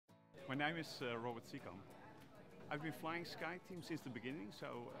My name is Robert Ziekamp. I've been flying SkyTeam since the beginning,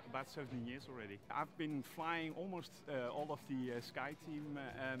 so about 17 years already. I've been flying almost all of the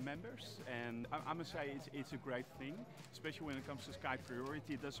SkyTeam members, and I must say it's a great thing, especially when it comes to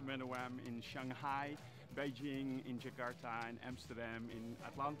SkyPriority. It doesn't matter where I'm in Shanghai, Beijing, in Jakarta, in Amsterdam, in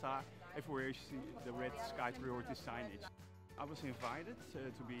Atlanta, everywhere you see the red SkyPriority signage. I was invited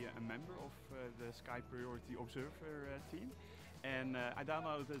to be a member of the SkyPriority Observer team, and I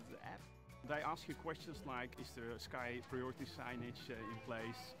downloaded the app. They ask you questions like, is there SkyPriority signage in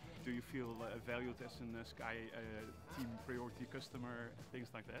place? Do you feel valued as a SkyTeam priority customer? Things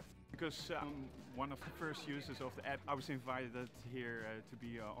like that. Because I'm one of the first users of the app, I was invited here to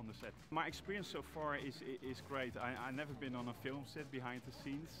be on the set. My experience so far is great. I've never been on a film set behind the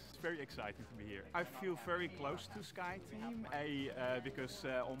scenes. It's very exciting to be here. I feel very close to SkyTeam, because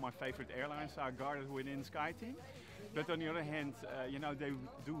all my favorite airlines are guarded within SkyTeam. But on the other hand, they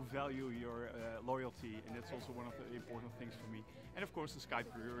do value your loyalty, and that's also one of the important things for me. And of course the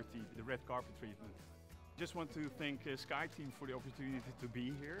SkyPriority, the red carpet treatment. Just want to thank SkyTeam for the opportunity to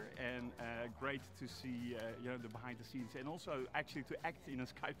be here, and great to see the behind the scenes, and also actually to act in a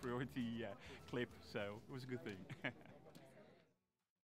SkyPriority clip, so it was a good thing.